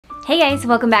Hey guys,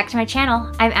 welcome back to my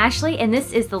channel. I'm Ashley and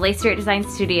this is the Lace Spirit Design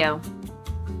Studio.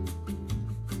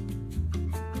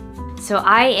 So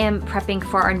I am prepping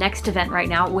for our next event right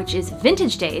now, which is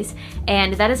Vintage Days,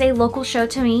 and that is a local show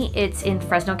to me. It's in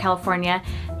Fresno, California,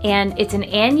 and it's an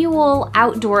annual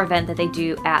outdoor event that they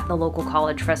do at the local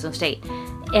college, Fresno State.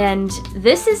 And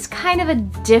this is kind of a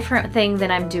different thing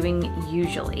than I'm doing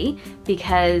usually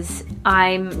because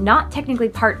I'm not technically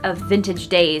part of Vintage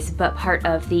Days, but part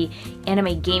of the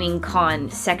Anime Gaming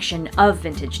Con section of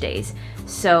Vintage Days.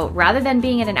 So rather than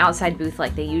being at an outside booth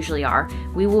like they usually are,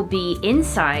 we will be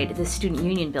inside the Student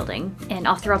Union building, and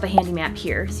I'll throw up a handy map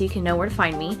here so you can know where to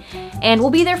find me. And we'll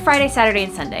be there Friday, Saturday,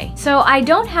 and Sunday. So I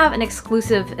don't have an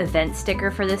exclusive event sticker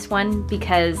for this one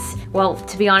because, well,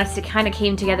 to be honest, it kind of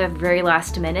came together at the very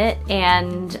last minute,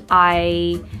 and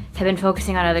I have been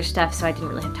focusing on other stuff, so I didn't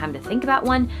really have time to think about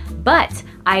one, but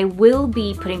I will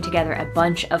be putting together a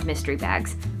bunch of mystery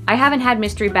bags. I haven't had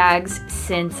mystery bags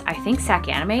since, I think, SAC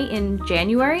Anime in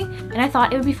January, and I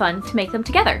thought it would be fun to make them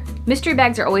together. Mystery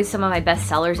bags are always some of my best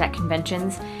sellers at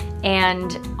conventions,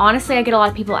 and honestly, I get a lot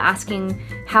of people asking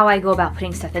how I go about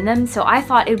putting stuff in them, so I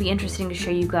thought it would be interesting to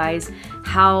show you guys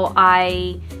how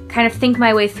I kind of think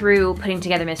my way through putting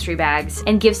together mystery bags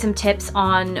and give some tips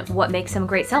on what makes them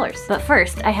great sellers. But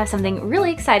first, I have something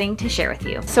really exciting to share with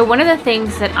you. So one of the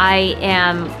things that I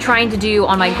am trying to do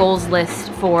on my goals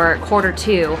list for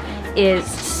Q2 is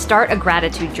start a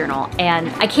gratitude journal. And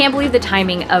I can't believe the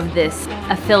timing of this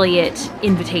affiliate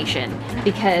invitation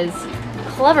because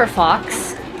Clever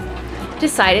Fox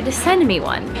decided to send me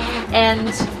one. And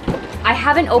I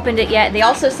haven't opened it yet. They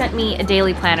also sent me a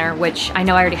daily planner, which I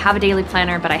know I already have a daily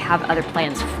planner, but I have other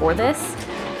plans for this.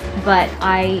 But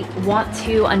I want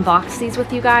to unbox these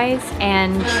with you guys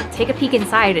and take a peek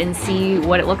inside and see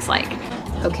what it looks like.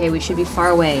 Okay, we should be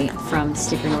far away from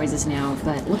sticker noises now,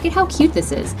 but look at how cute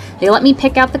this is. They let me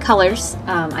pick out the colors.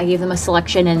 I gave them a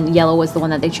selection and yellow was the one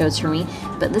that they chose for me.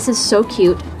 But this is so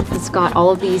cute. It's got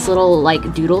all of these little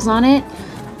like doodles on it.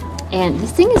 And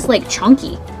this thing is like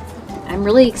chunky. I'm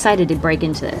really excited to break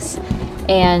into this.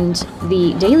 And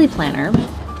the daily planner,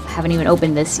 I haven't even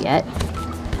opened this yet.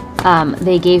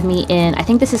 They gave me in, I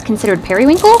think this is considered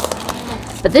periwinkle,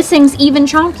 but this thing's even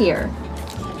chunkier.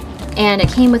 And it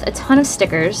came with a ton of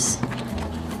stickers.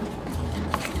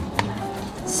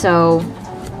 So,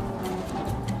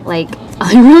 like,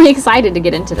 I'm really excited to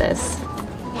get into this.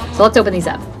 So let's open these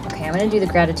up. Okay, I'm gonna do the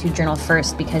gratitude journal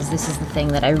first because this is the thing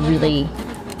that I really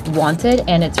wanted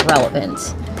and it's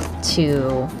relevant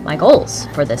to my goals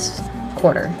for this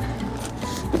quarter.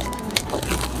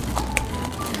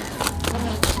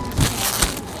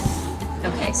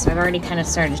 Okay, so I've already kind of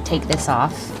started to take this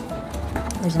off.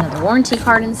 There's another warranty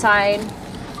card inside.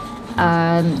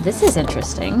 This is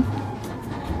interesting.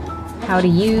 How to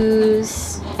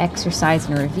use, exercise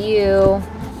and review.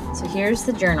 So here's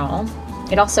the journal.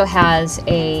 It also has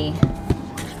a,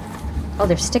 oh,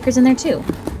 there's stickers in there too.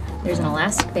 There's an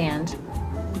elastic band.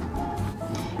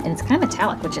 And it's kind of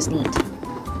metallic, which is neat.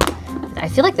 I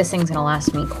feel like this thing's gonna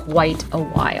last me quite a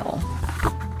while.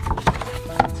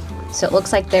 So it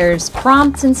looks like there's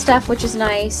prompts and stuff, which is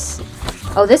nice.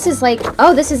 Oh, this is like,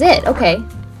 oh, this is it, okay.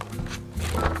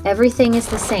 Everything is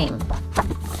the same.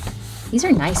 These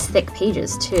are nice thick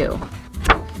pages too.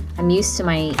 I'm used to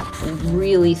my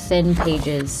really thin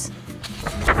pages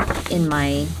in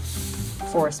my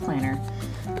forest planner.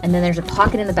 And then there's a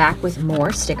pocket in the back with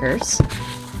more stickers.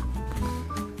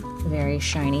 Very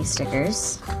shiny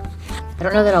stickers. I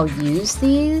don't know that I'll use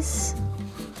these,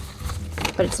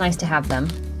 but it's nice to have them.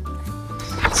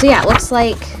 So yeah, it looks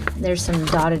like there's some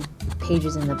dotted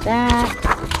pages in the back.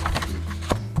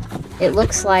 It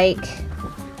looks like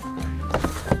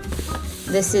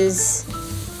this is,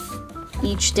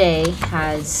 each day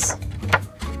has,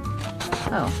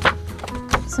 oh,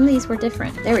 some of these were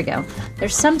different. There we go.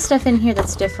 There's some stuff in here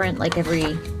that's different, like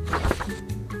every,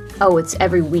 oh, it's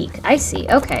every week. I see,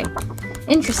 okay.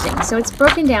 Interesting. So it's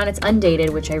broken down, it's undated,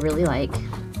 which I really like.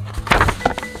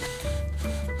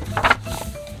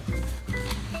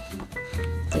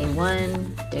 Day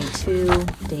 1, day 2,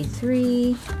 day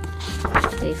 3,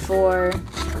 day 4,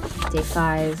 day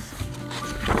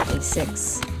 5, day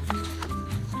 6,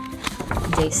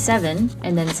 day 7,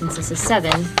 and then since this is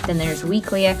 7, then there's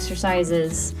weekly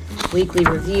exercises, weekly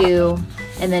review,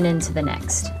 and then into the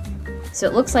next. So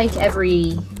it looks like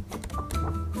every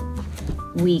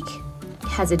week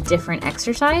has a different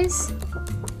exercise.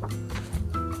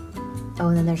 Oh,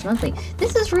 and then there's monthly.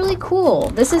 This is really cool.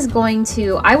 This is going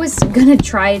to, I was gonna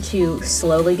try to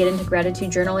slowly get into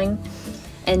gratitude journaling,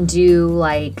 and do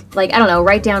like I don't know,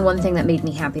 write down one thing that made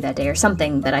me happy that day or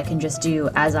something that I can just do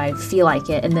as I feel like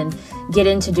it, and then get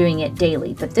into doing it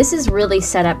daily. But this is really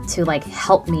set up to like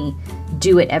help me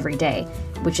do it every day,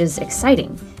 which is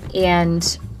exciting.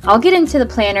 And I'll get into the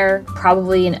planner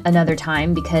probably another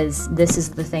time, because this is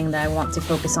the thing that I want to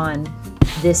focus on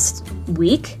this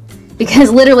week.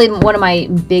 Because literally one of my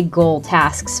big goal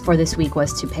tasks for this week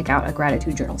was to pick out a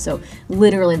gratitude journal. So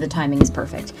literally the timing is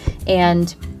perfect.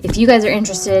 And if you guys are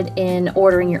interested in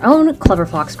ordering your own Clever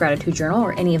Fox gratitude journal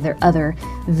or any of their other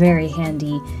very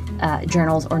handy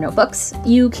journals or notebooks,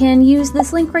 you can use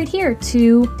this link right here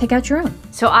to pick out your own.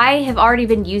 So I have already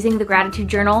been using the gratitude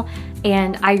journal,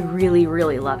 and I really,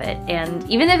 really love it. And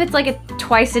even if it's like a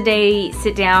twice a day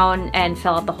sit down and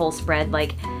fill out the whole spread,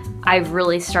 like I've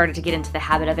really started to get into the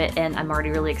habit of it, and I'm already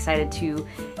really excited to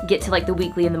get to like the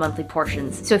weekly and the monthly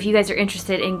portions. So if you guys are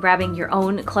interested in grabbing your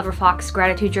own Clever Fox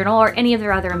gratitude journal or any of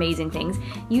their other amazing things,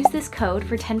 use this code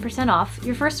for 10% off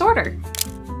your first order.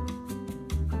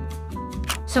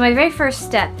 So my very first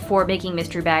step for making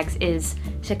mystery bags is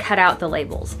to cut out the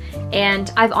labels.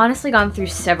 And I've honestly gone through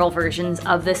several versions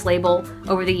of this label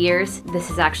over the years. This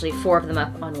is actually 4 of them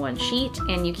up on one sheet,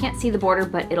 and you can't see the border,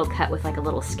 but it'll cut with like a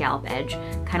little scallop edge,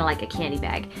 kind of like a candy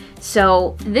bag.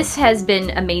 So this has been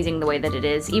amazing the way that it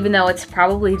is, even though it's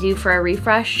probably due for a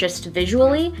refresh just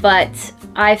visually. But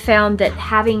I found that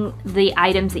having the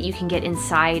items that you can get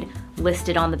inside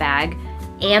listed on the bag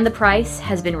and the price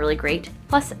has been really great.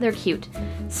 Plus, they're cute.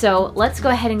 So let's go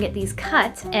ahead and get these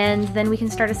cut, and then we can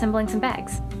start assembling some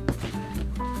bags.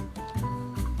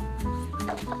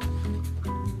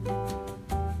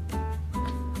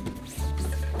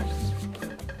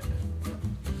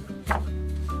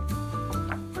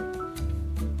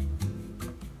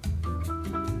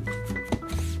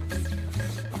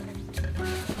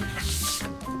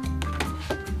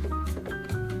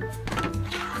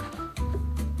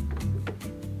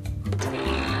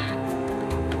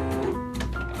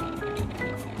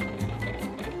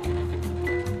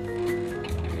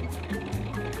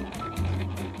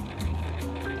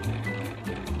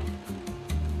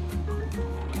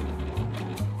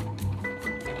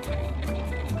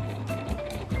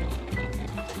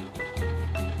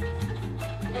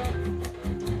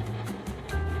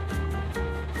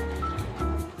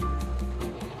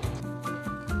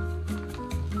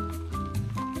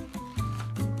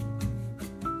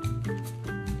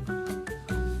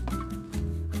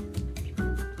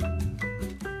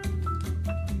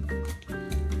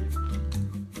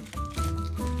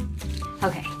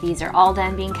 Okay, these are all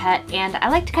done being cut, and I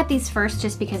like to cut these first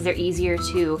just because they're easier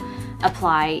to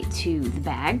apply to the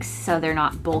bags, so they're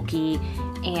not bulky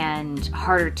and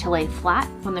harder to lay flat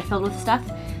when they're filled with stuff.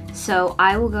 So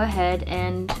I will go ahead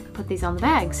and put these on the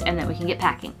bags, and then we can get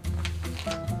packing.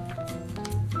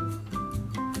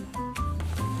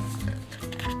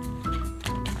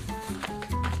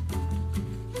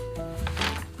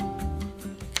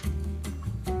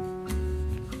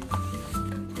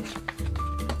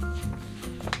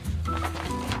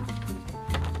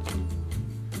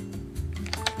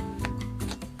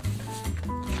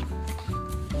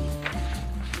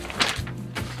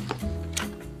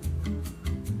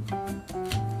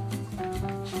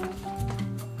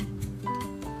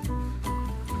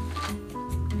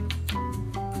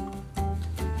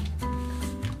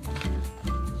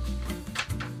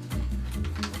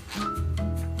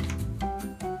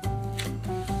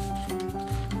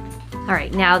 All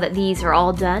right, now that these are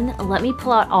all done, let me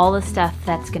pull out all the stuff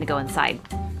that's gonna go inside.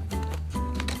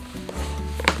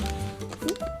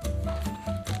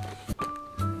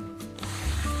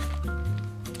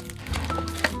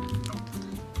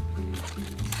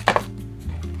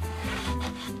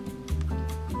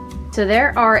 So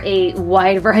there are a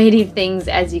wide variety of things,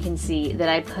 as you can see, that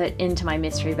I put into my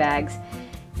mystery bags,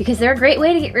 because they're a great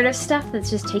way to get rid of stuff that's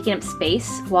just taking up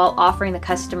space while offering the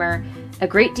customer a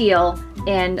great deal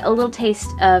and a little taste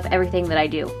of everything that I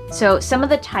do. So some of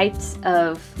the types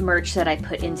of merch that I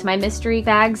put into my mystery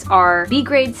bags are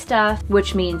B-grade stuff,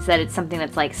 which means that it's something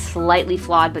that's like slightly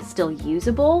flawed but still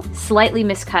usable. Slightly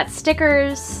miscut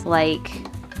stickers, like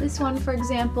this one, for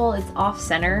example. It's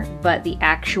off-center, but the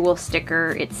actual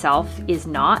sticker itself is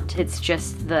not. It's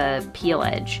just the peel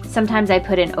edge. Sometimes I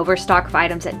put in overstock of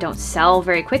items that don't sell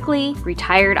very quickly,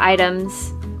 retired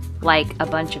items, like a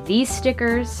bunch of these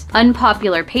stickers,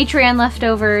 unpopular Patreon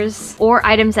leftovers, or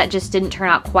items that just didn't turn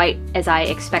out quite as I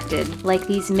expected, like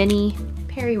these mini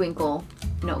periwinkle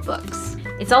notebooks.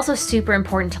 It's also super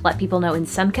important to let people know in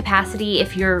some capacity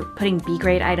if you're putting B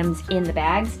grade items in the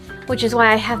bags, which is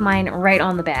why I have mine right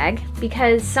on the bag,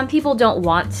 because some people don't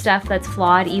want stuff that's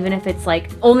flawed, even if it's like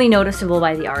only noticeable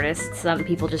by the artist. Some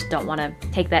people just don't want to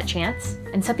take that chance.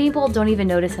 And some people don't even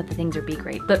notice that the things are B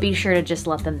grade, but be sure to just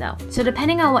let them know. So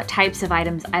depending on what types of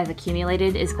items I've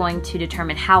accumulated is going to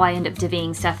determine how I end up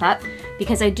divvying stuff up,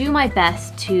 because I do my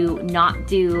best to not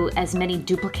do as many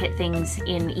duplicate things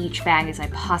in each bag as I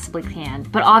possibly can,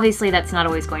 but obviously that's not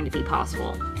always going to be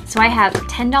possible. So I have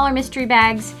 $10 mystery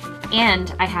bags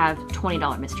and I have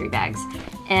 $20 mystery bags.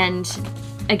 And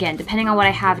again, depending on what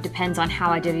I have, it depends on how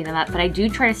I divvy them up, but I do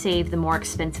try to save the more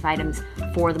expensive items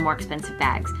for the more expensive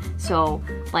bags. So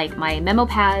like my memo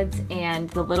pads and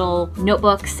the little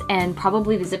notebooks and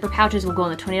probably the zipper pouches will go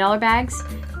in the $20 bags.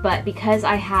 But because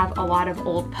I have a lot of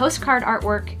old postcard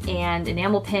artwork and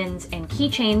enamel pins and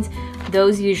keychains,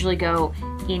 those usually go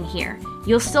in here.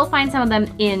 You'll still find some of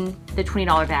them in the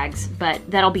 $20 bags, but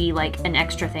that'll be like an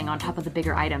extra thing on top of the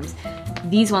bigger items.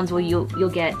 These ones you'll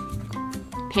get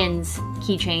pins,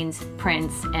 keychains,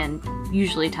 prints, and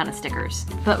usually a ton of stickers.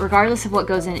 But regardless of what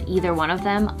goes in either one of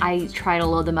them, I try to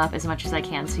load them up as much as I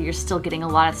can, so you're still getting a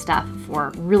lot of stuff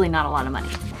for really not a lot of money.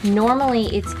 Normally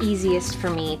it's easiest for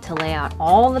me to lay out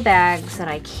all the bags that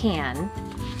I can,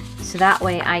 so that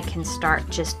way I can start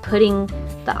just putting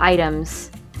the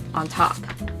items on top.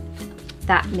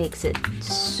 That makes it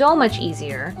so much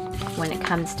easier when it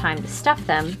comes time to stuff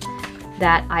them,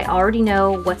 that I already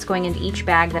know what's going into each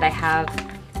bag, that I have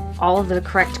all of the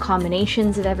correct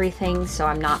combinations of everything, so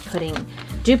I'm not putting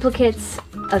duplicates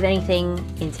of anything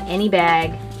into any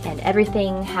bag, and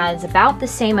everything has about the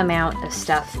same amount of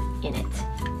stuff in it.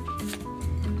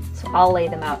 So I'll lay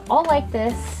them out all like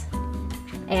this,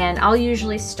 and I'll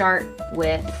usually start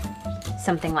with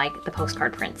something like the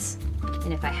postcard prints.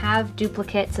 And if I have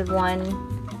duplicates of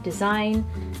one design,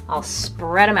 I'll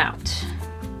spread them out.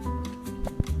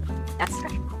 That's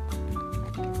right.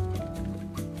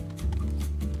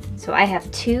 So I have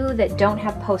two that don't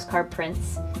have postcard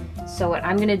prints. So what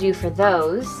I'm gonna do for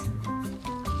those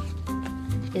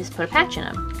is put a patch in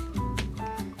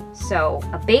them. So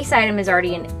a base item is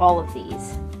already in all of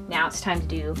these. Now it's time to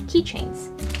do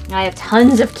keychains. I have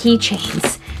tons of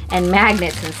keychains and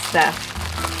magnets and stuff.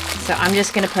 So I'm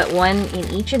just gonna put one in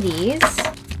each of these.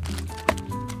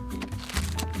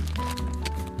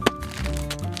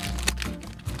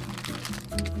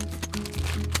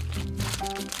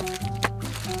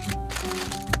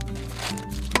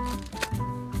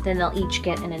 Then they'll each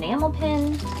get an enamel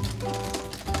pin.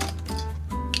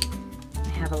 I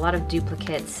have a lot of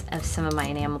duplicates of some of my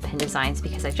enamel pin designs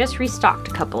because I just restocked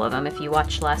a couple of them if you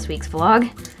watched last week's vlog.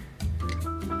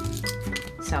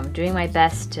 So I'm doing my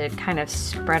best to kind of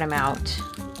spread them out,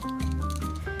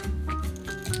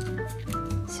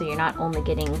 so you're not only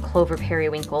getting Clover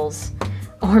Periwinkles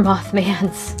or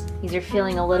Mothmans. These are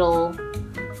feeling a little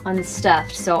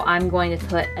unstuffed, so I'm going to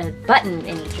put a button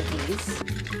in each of these.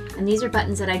 And these are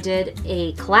buttons that I did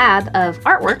a collab of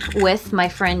artwork with my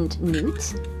friend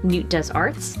Newt. Newt Does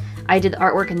Arts. I did the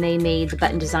artwork and they made the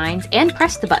button designs and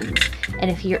pressed the buttons.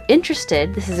 And if you're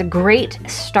interested, this is a great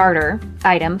starter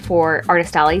item for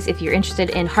artist alleys. If you're interested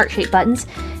in heart-shaped buttons,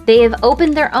 they have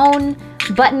opened their own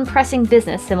button pressing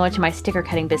business similar to my sticker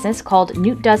cutting business called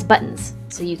Newt Does Buttons.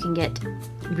 So you can get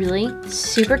really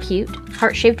super cute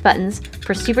heart-shaped buttons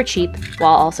for super cheap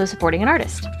while also supporting an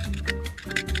artist.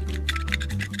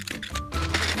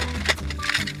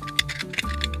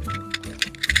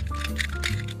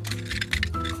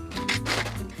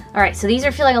 All right, so these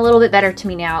are feeling a little bit better to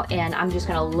me now, and I'm just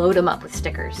gonna load them up with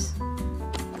stickers.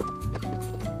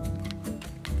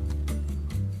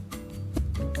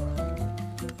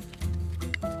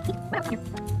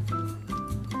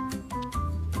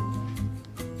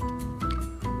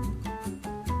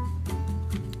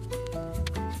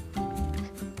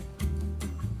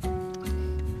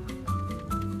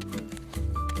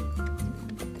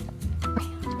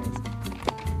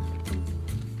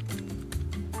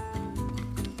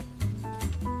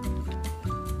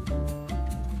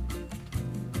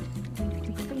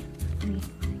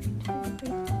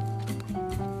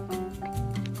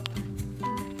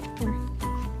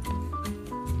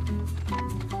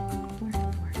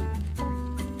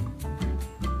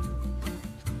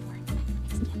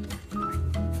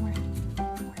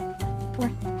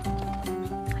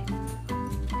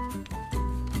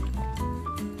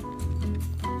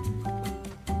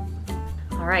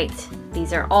 All right,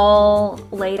 these are all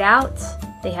laid out.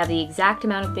 They have the exact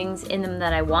amount of things in them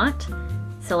that I want.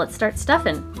 So let's start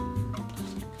stuffing.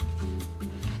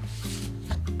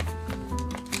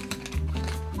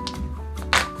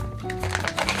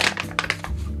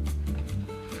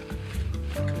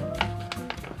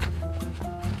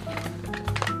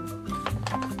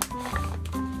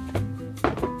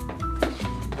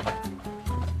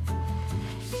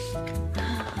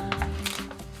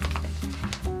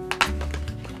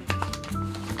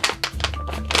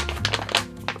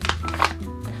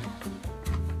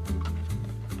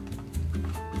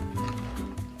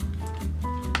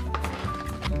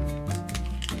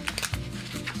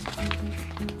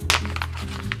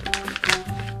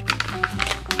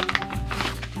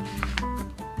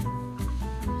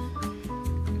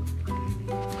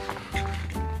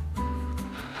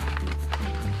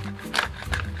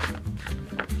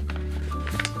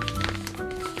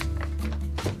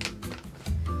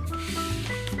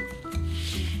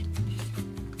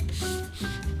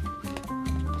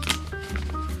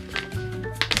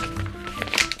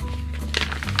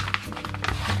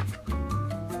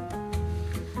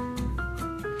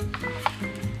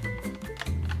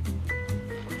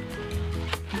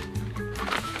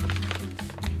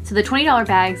 So the $20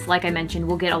 bags, like I mentioned,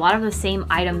 will get a lot of the same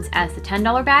items as the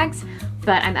 $10 bags,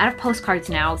 but I'm out of postcards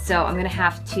now, so I'm gonna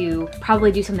have to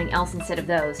probably do something else instead of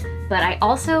those. But I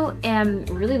also am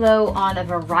really low on a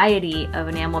variety of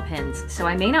enamel pins, so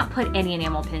I may not put any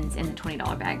enamel pins in the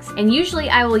 $20 bags. And usually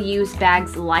I will use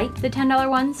bags like the $10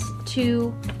 ones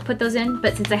to put those in,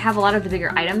 but since I have a lot of the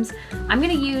bigger items, I'm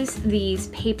gonna use these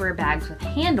paper bags with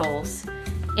handles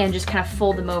and just kind of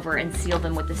fold them over and seal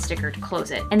them with the sticker to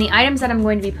close it. And the items that I'm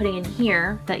going to be putting in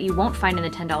here that you won't find in the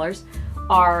 $10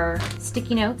 are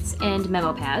sticky notes and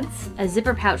memo pads, a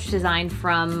zipper pouch designed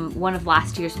from one of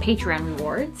last year's Patreon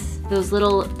rewards, those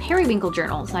little periwinkle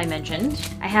journals I mentioned.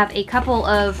 I have a couple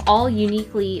of all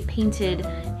uniquely painted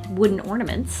wooden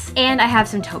ornaments, and I have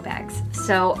some tote bags.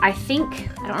 So I think,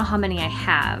 I don't know how many I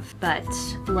have, but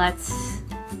let's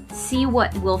see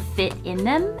what will fit in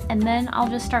them, and then I'll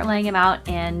just start laying them out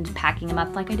and packing them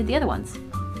up like I did the other ones.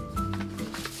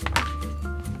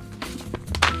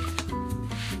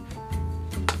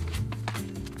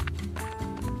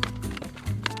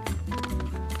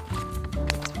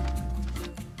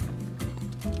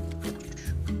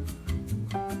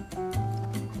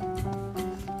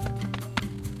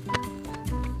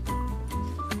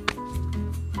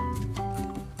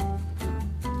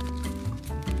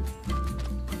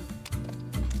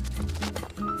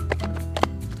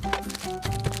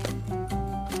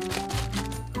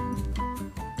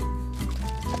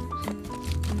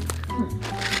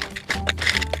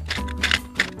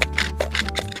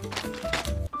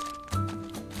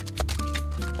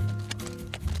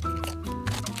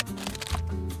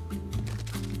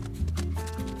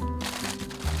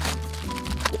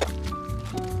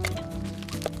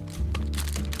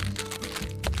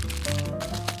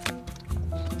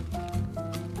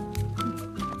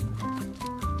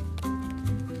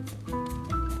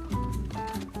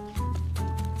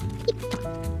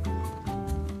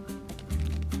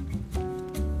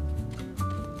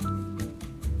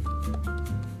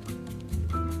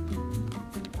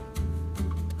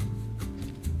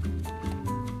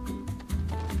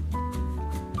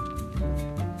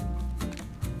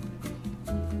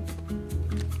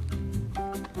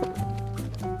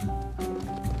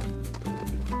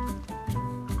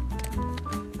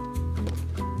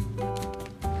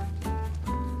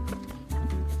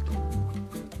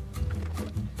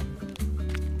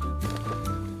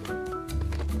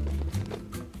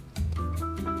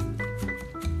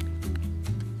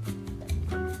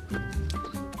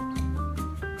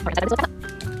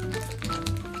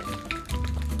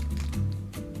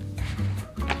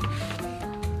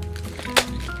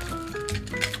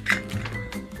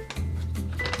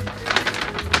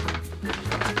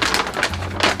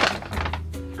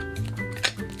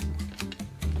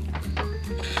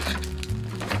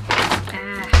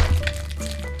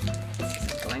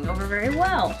 Very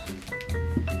well.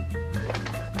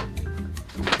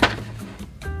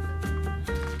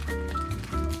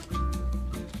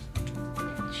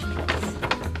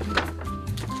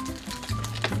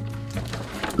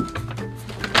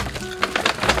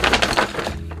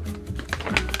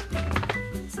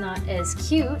 It's not as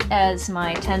cute as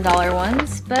my $10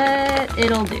 ones, but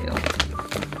it'll do.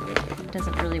 It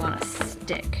doesn't really want to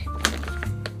stick.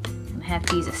 I have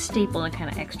to use a staple and kind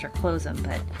of extra close them,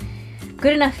 but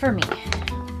good enough for me.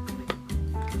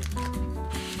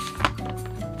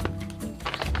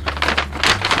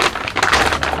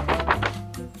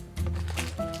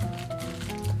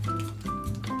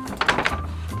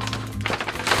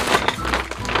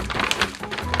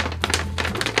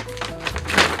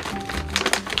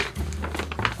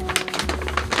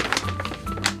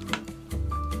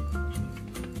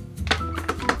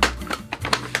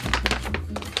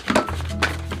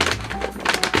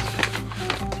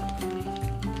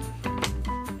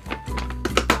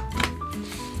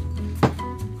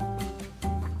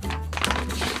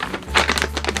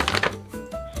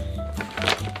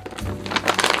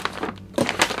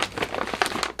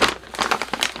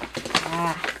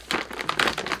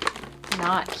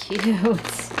 Not cute.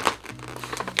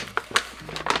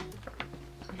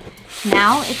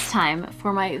 Now it's time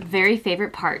for my very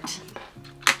favorite part,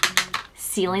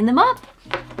 sealing them up.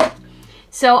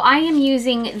 So I am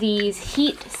using these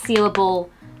heat sealable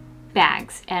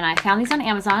bags, and I found these on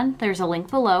Amazon. There's a link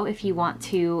below if you want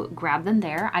to grab them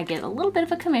there. I get a little bit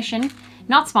of a commission,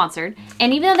 not sponsored.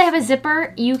 And even though they have a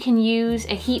zipper, you can use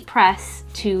a heat press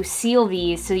to seal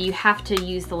these, so you have to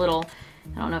use the little,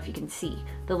 I don't know if you can see,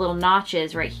 the little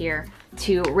notches right here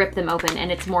to rip them open,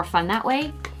 and it's more fun that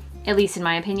way, at least in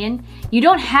my opinion. You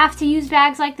don't have to use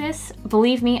bags like this.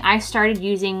 Believe me, I started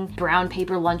using brown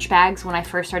paper lunch bags when I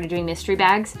first started doing mystery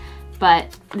bags,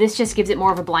 but this just gives it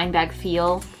more of a blind bag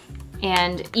feel,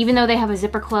 And even though they have a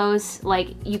zipper close, like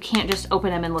you can't just open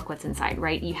them and look what's inside,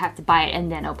 right? You have to buy it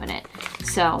and then open it.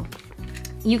 So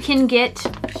you can get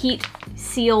heat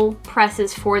seal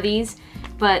presses for these,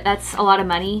 but that's a lot of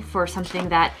money for something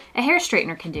that a hair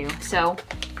straightener can do. So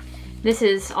this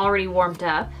is already warmed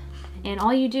up, and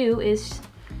all you do is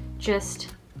just,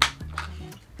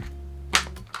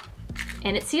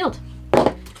 and it's sealed.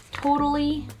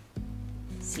 Totally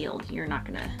sealed. You're not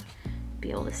gonna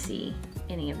be able to see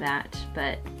any of that,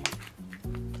 but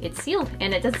it's sealed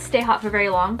and it doesn't stay hot for very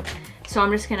long. So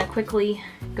I'm just gonna quickly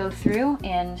go through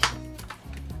and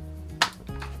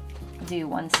do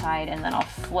one side, and then I'll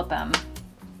flip them.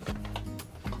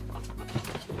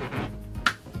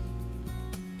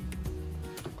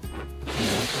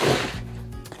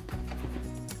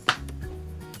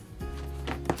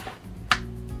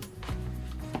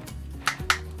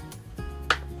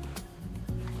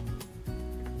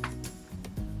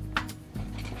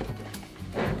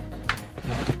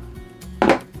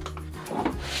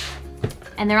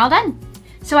 And they're all done.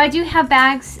 So I do have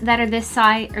bags that are this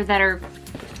size, or that are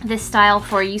this style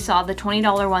for, you saw the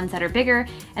 $20 ones that are bigger,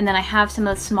 and then I have some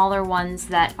of the smaller ones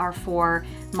that are for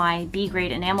my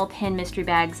B-grade enamel pin mystery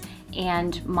bags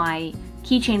and my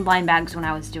keychain blind bags when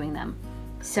I was doing them.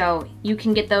 So you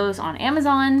can get those on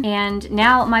Amazon, and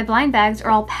now my blind bags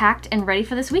are all packed and ready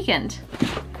for this weekend.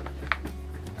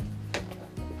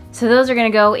 So those are gonna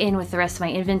go in with the rest of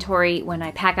my inventory when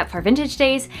I pack up for Vintage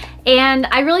Days, and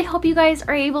I really hope you guys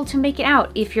are able to make it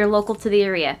out if you're local to the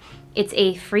area. It's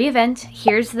a free event.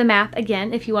 Here's the map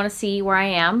again if you wanna see where I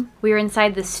am. We are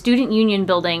inside the Student Union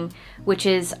building, which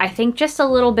is, I think, just a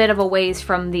little bit of a ways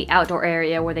from the outdoor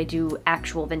area where they do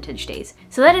actual Vintage Days.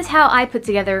 So that is how I put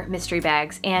together mystery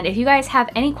bags, and if you guys have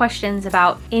any questions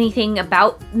about anything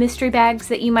about mystery bags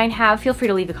that you might have, feel free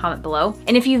to leave a comment below.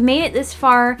 And if you've made it this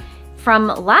far from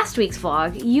last week's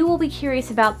vlog, you will be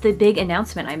curious about the big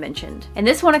announcement I mentioned. And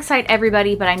this won't excite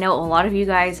everybody, but I know a lot of you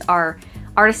guys are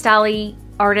Artist Alley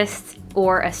artists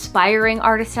or aspiring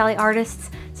Artist Alley artists,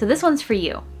 so this one's for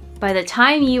you. By the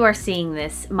time you are seeing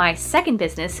this, my second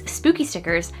business, Spooky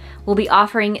Stickers, will be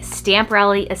offering Stamp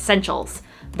Rally Essentials.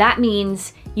 That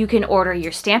means you can order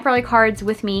your Stamp Rally cards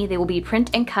with me. They will be print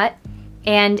and cut,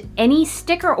 and any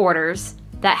sticker orders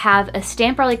that have a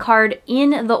Stamp Rally card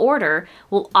in the order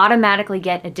will automatically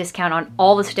get a discount on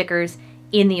all the stickers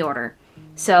in the order.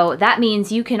 So that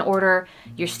means you can order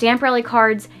your Stamp Rally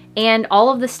cards and all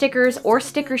of the stickers or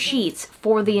sticker sheets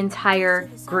for the entire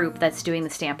group that's doing the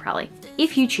Stamp Rally,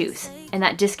 if you choose. And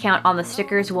that discount on the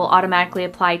stickers will automatically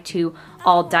apply to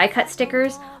all die cut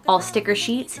stickers, all sticker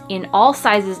sheets in all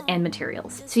sizes and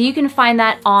materials. So you can find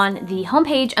that on the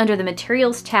homepage under the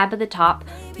materials tab at the top.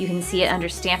 You can see it under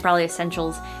Stamp Rally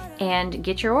Essentials and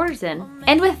get your orders in.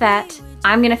 And with that,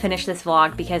 I'm gonna finish this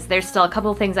vlog because there's still a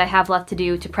couple of things I have left to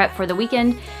do to prep for the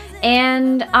weekend,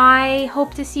 and I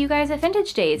hope to see you guys at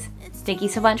Vintage Days. Thank you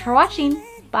so much for watching.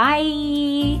 Bye!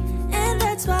 And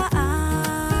that's why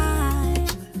I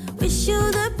wish you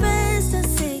the best and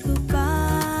say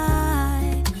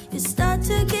goodbye. You start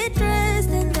to get dressed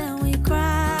and then we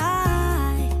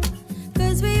cry,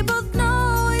 'cause we both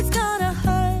know it's gonna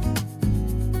hurt,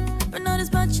 but not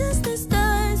as much as this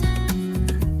does.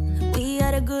 We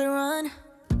had a good run,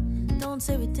 don't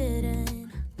say we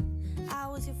didn't. I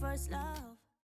was your first love.